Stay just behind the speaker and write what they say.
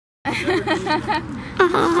Do it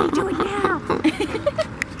now.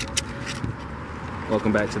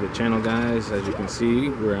 Welcome back to the channel, guys. As you can see,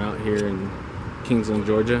 we're out here in Kingsland,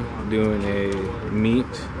 Georgia, doing a meet.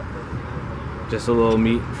 Just a little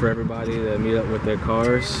meet for everybody to meet up with their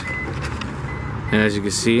cars. And as you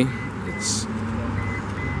can see, it's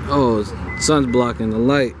sun's blocking the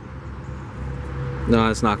light.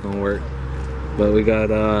 No, it's not gonna work. But we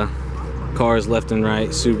got cars left and right,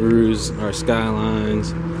 Subarus, our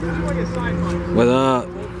Skylines. What up?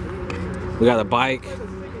 We got a bike.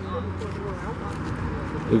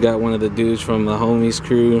 We got one of the dudes from the homies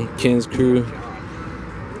crew, Ken's crew.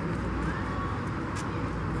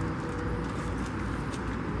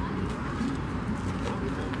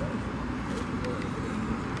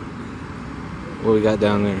 What we got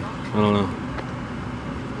down there? I don't know.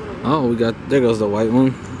 Oh, we got, there goes the white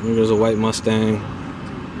one. There goes a white Mustang.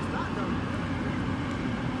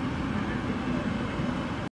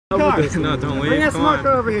 No, don't leave. Bring that smart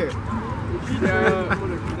car over here. Oh,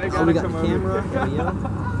 we got the camera.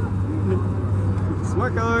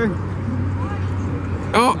 Smart car.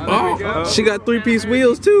 Oh, she got three-piece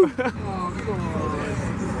wheels too.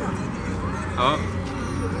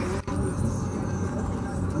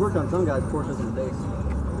 Worked on some guys' Porsches in the days.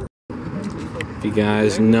 If you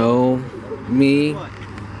guys know me,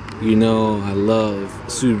 you know I love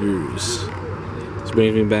Subarus. This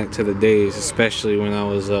brings me back to the days, especially when I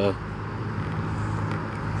was a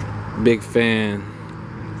big fan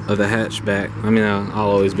of the hatchback. I mean, I'll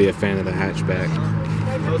always be a fan of the hatchback.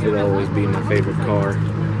 It'll always be my favorite car.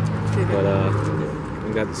 But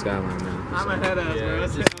we got the Skyline now. I'm ahead of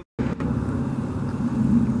us, man.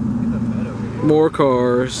 More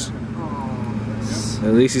cars.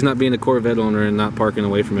 At least he's not being a Corvette owner and not parking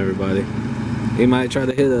away from everybody. He might try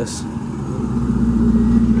to hit us.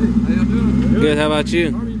 Good, how about you?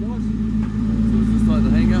 So is this like the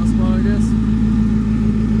hangout spot, I guess?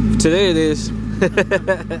 Today it is.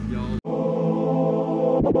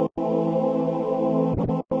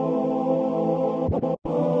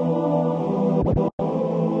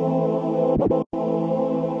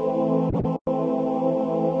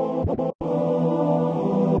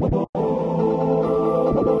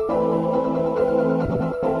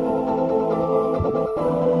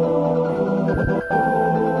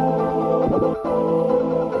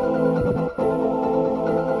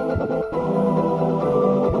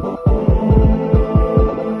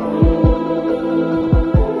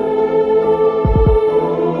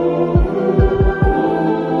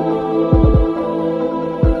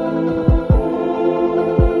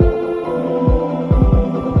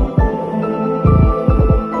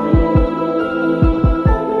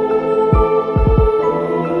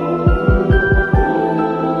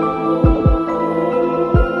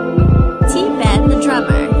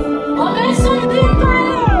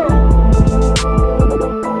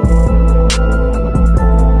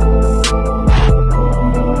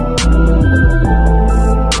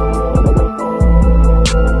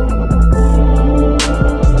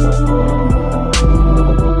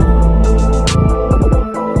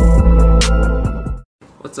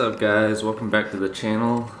 What's up, guys? Welcome back to the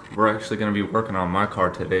channel. We're actually going to be working on my car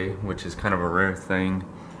today, which is kind of a rare thing.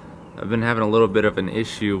 I've been having a little bit of an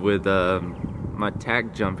issue with my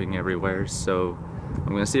tach jumping everywhere, so I'm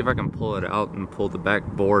going to see if I can pull it out and pull the back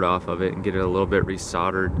board off of it and get it a little bit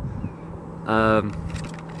resoldered.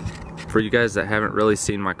 For you guys that haven't really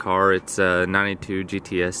seen my car, it's a 92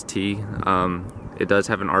 GTST. It does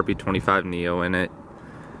have an RB25 Neo in it.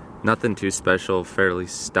 Nothing too special, fairly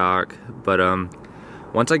stock, but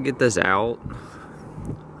once I get this out,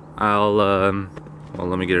 I'll, well,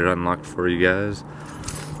 let me get it unlocked for you guys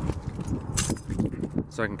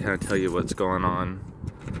so I can kind of tell you what's going on.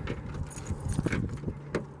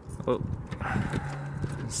 Oh,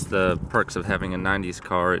 it's the perks of having a 90s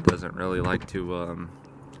car. It doesn't really like to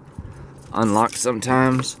unlock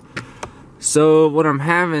sometimes. So what I'm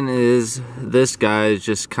having is this guy is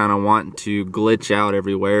just kind of wanting to glitch out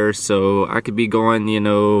everywhere. So I could be going, you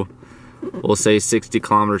know, we'll say 60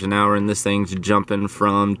 kilometers an hour, and this thing's jumping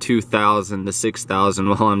from 2,000 to 6,000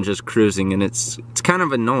 while I'm just cruising, and it's kind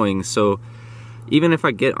of annoying. So even if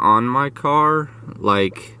I get on my car,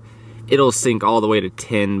 like, it'll sync all the way to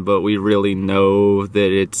 10, but we really know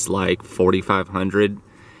that it's like 4,500.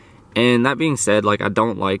 And that being said, like, I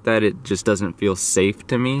don't like that. It just doesn't feel safe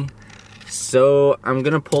to me. So I'm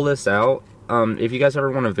gonna pull this out. If you guys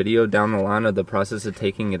ever want a video down the line of the process of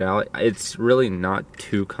taking it out, it's really not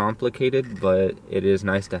too complicated, but it is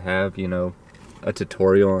nice to have, you know, a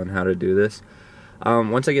tutorial on how to do this.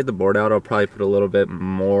 Once I get the board out, I'll probably put a little bit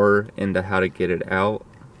more into how to get it out,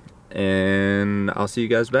 and I'll see you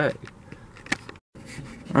guys back.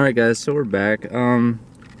 Alright guys, so we're back. I'm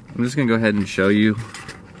just gonna go ahead and show you.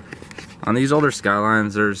 On these older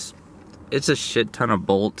Skylines, it's a shit ton of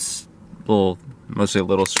bolts, mostly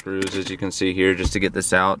little screws, as you can see here, just to get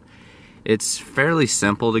this out. It's fairly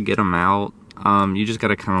simple to get them out. You just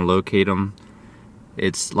gotta kind of locate them.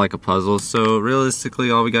 It's like a puzzle. So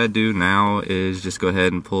realistically, all we gotta do now is just go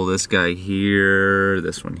ahead and pull this guy here,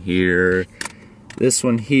 this one here, this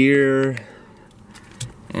one here,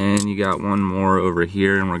 and you got one more over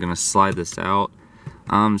here, and we're gonna slide this out.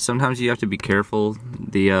 Sometimes you have to be careful.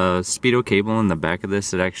 The speedo cable in the back of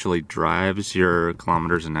this that actually drives your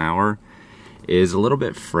kilometers an hour is a little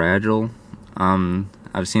bit fragile.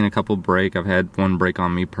 I've seen a couple break. I've had one break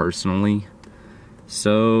on me personally.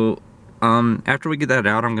 So after we get that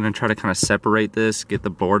out, I'm gonna try to kind of separate this, get the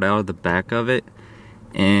board out of the back of it,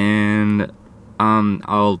 and I'm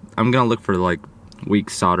gonna look for like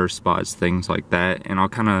weak solder spots, things like that, and I'll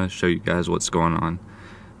kind of show you guys what's going on.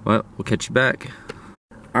 Well, we'll catch you back.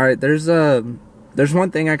 All right, there's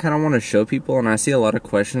one thing I kind of want to show people, and I see a lot of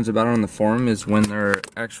questions about it on the forum, is when their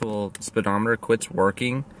actual speedometer quits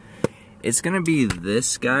working. It's gonna be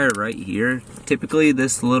this guy right here. Typically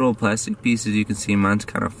this little plastic piece, as you can see, mine's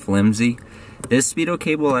kind of flimsy. This speedo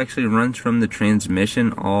cable actually runs from the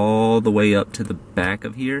transmission all the way up to the back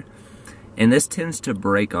of here, and this tends to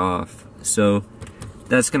break off. So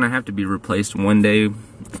that's gonna have to be replaced one day.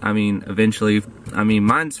 I mean, eventually. I mean,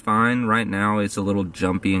 mine's fine right now. It's a little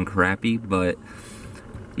jumpy and crappy, but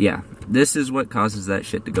yeah, this is what causes that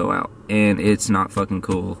shit to go out, and it's not fucking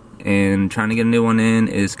cool. And trying to get a new one in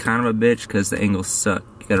is kind of a bitch because the angles suck.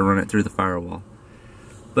 You gotta run it through the firewall.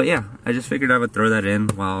 But yeah, I just figured I would throw that in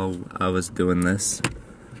while I was doing this.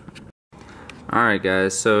 Alright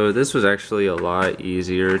guys, so this was actually a lot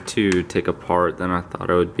easier to take apart than I thought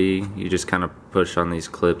it would be. You just kind of push on these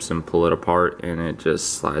clips and pull it apart, and it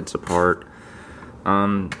just slides apart.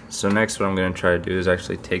 So next what I'm going to try to do is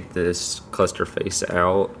actually take this cluster face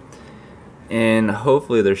out, and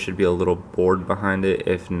hopefully there should be a little board behind it.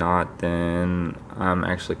 If not, then I'm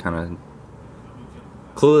actually kind of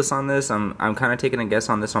clueless on this. I'm kind of taking a guess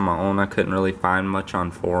on this on my own. I couldn't really find much on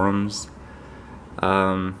forums.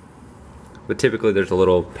 But typically there's a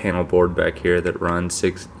little panel board back here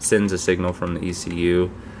that sends a signal from the ECU.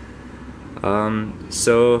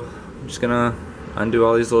 So I'm just gonna undo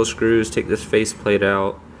all these little screws, take this face plate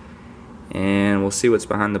out, and we'll see what's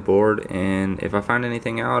behind the board. And if I find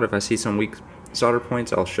anything out, if I see some weak solder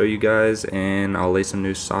points, I'll show you guys, and I'll lay some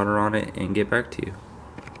new solder on it and get back to you.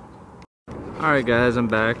 Alright guys, I'm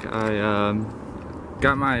back. I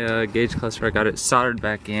got my gauge cluster, I got it soldered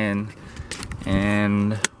back in,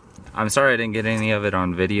 and I'm sorry I didn't get any of it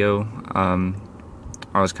on video. I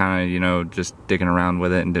was kind of, you know, just digging around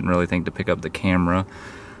with it and didn't really think to pick up the camera.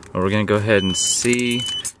 But we're gonna go ahead and see.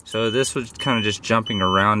 So this was kind of just jumping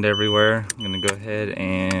around everywhere. I'm gonna go ahead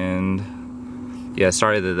and, yeah,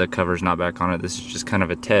 sorry that the cover's not back on it. This is just kind of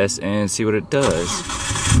a test and see what it does.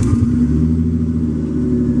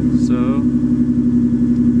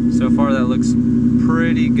 So far that looks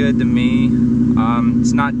pretty good to me.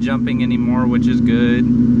 It's not jumping anymore, which is good.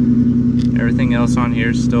 Everything else on here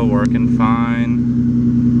is still working fine.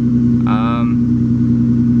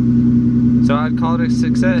 So I'd call it a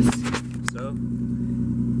success. So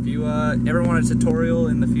if you ever want a tutorial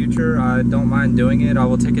in the future, I don't mind doing it. I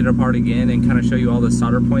will take it apart again and kind of show you all the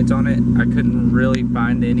solder points on it. I couldn't really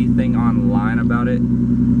find anything online about it.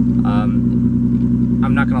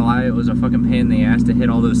 I'm not gonna lie, it was a fucking pain in the ass to hit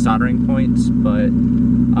all those soldering points, but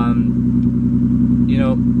you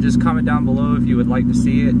know, just comment down below if you would like to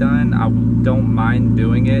see it done. I don't mind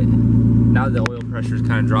doing it. Now that the oil pressure's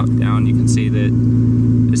kind of dropped down, you can see that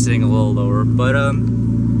it's sitting a little lower. But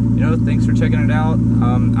you know, thanks for checking it out.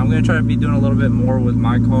 I'm gonna try to be doing a little bit more with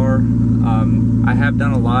my car. I have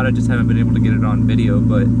done a lot, I just haven't been able to get it on video,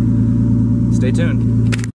 but stay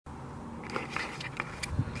tuned.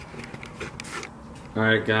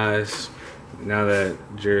 Alright guys, now that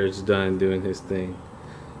Jarrod's done doing his thing,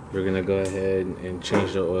 we're gonna go ahead and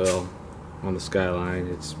change the oil on the Skyline.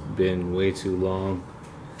 It's been way too long,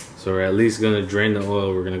 so we're at least gonna drain the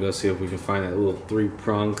oil. We're gonna go see if we can find that little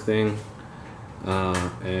 3-prong thing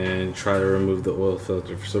and try to remove the oil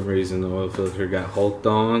filter. For some reason the oil filter got hulked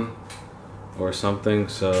on or something,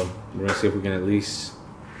 so we're gonna see if we can at least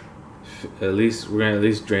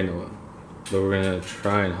drain the oil. But we're gonna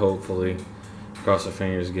try and hopefully cross our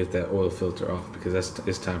fingers to get that oil filter off, because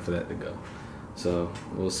it's time for that to go. So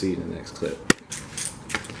we'll see you in the next clip.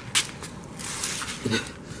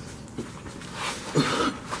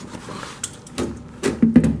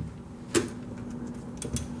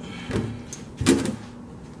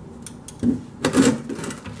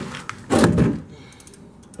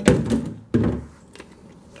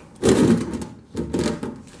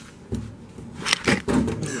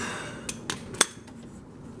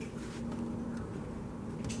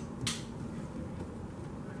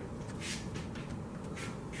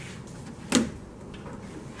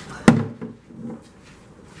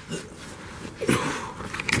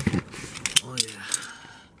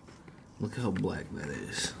 Look how black that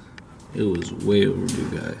is. It was way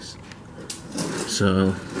overdue, guys.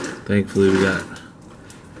 So, thankfully we got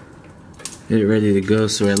it ready to go.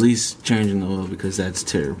 So at least changing the oil, because that's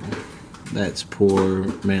terrible. That's poor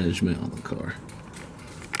management on the car.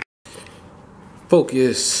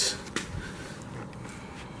 Focus.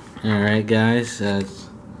 Alright guys,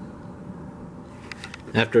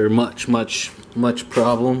 after much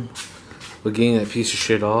problem with getting that piece of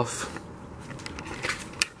shit off,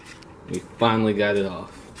 we finally got it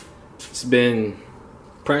off. It's been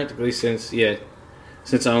practically since I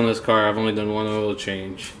own this car, I've only done one oil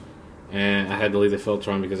change, and I had to leave the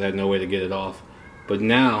filter on because I had no way to get it off. But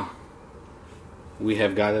now we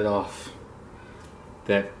have got it off.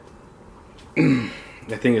 That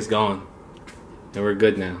that thing is gone, and we're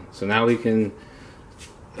good now. So now we can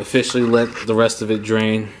officially let the rest of it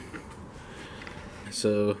drain.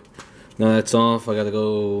 So now that's off. I gotta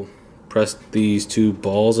go press these two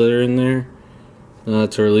balls that are in there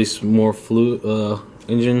to release more fluid,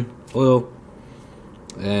 engine oil,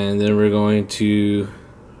 and then we're going to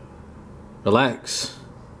relax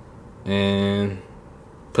and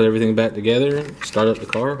put everything back together, start up the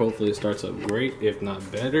car. Hopefully it starts up great, if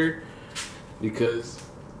not better, because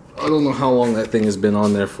I don't know how long that thing has been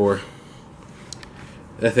on there for.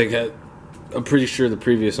 I'm pretty sure the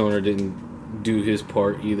previous owner didn't do his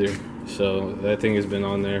part either, so that thing has been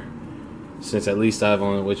on there since at least I've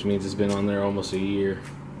owned it, which means it's been on there almost a year.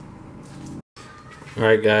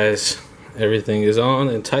 Alright guys, everything is on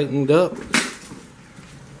and tightened up.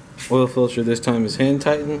 Oil filter this time is hand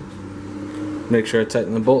tightened. Make sure I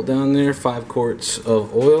tighten the bolt down there. 5 quarts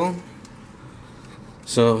of oil.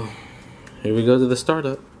 So here we go to the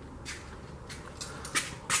startup.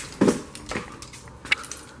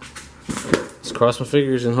 Let's cross my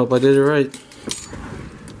fingers and hope I did it right.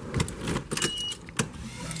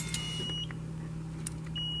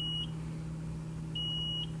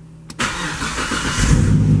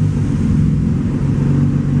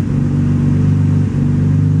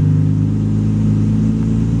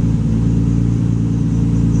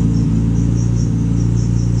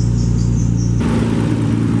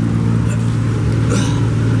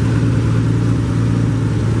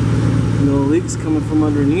 Coming from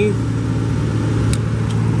underneath.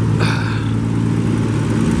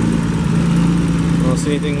 I don't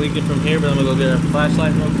see anything leaking from here, but I'm gonna go get a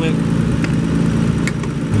flashlight real quick.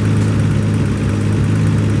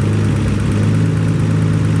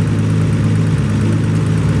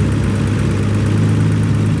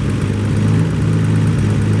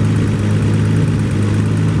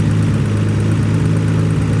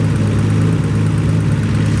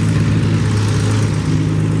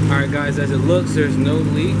 Guys, as it looks, there's no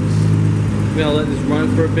leaks. We're gonna let this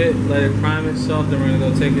run for a bit, let it prime itself, then we're gonna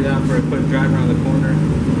go take it out for a quick drive around the corner,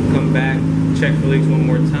 come back, check for leaks one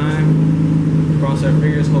more time, cross our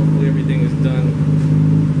fingers, hopefully everything is done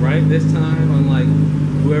right this time, unlike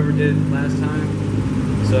whoever did it last time.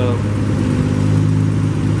 So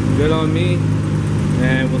good on me,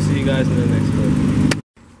 and we'll see you guys in the next clip.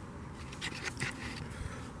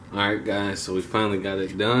 Alright guys, so we finally got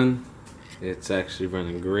it done. It's actually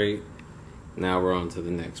running great. Now we're on to the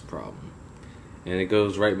next problem, and it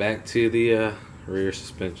goes right back to the rear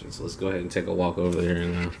suspension. So let's go ahead and take a walk over there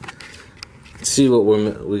and see what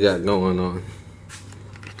we got going on.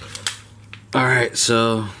 All right,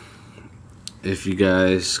 so if you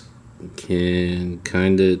guys can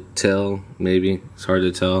kind of tell, maybe it's hard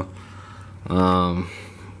to tell,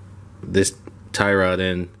 this tie rod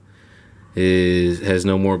end has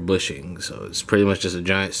no more bushing, so it's pretty much just a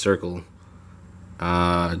giant circle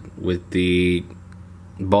with the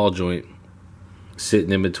ball joint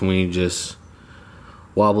sitting in between, just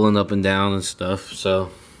wobbling up and down and stuff.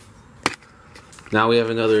 So now we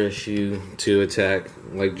have another issue to attack.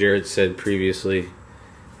 Like Jarrod said previously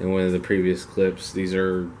in one of the previous clips, these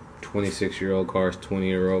are 26-year-old cars,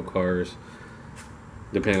 20-year-old cars,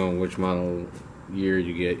 depending on which model year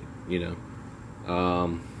you get, you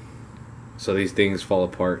know. So these things fall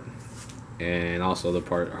apart, and also the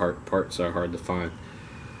parts are hard to find.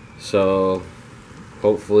 So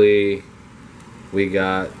hopefully we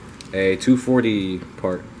got a 240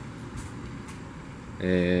 part,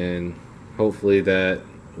 and hopefully that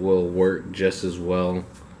will work just as well,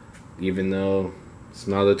 even though it's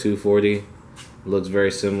not a 240. It looks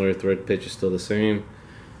very similar, thread pitch is still the same.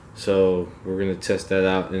 So we're gonna test that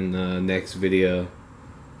out in the next video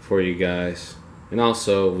for you guys. And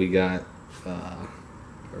also we got a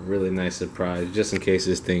really nice surprise just in case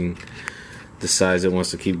this thing decides it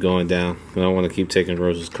wants to keep going down. I don't want to keep taking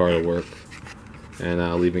Rose's car to work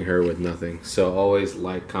and leaving her with nothing. So always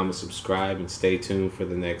like, comment, subscribe, and stay tuned for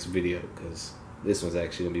the next video because this one's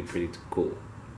actually gonna be pretty cool.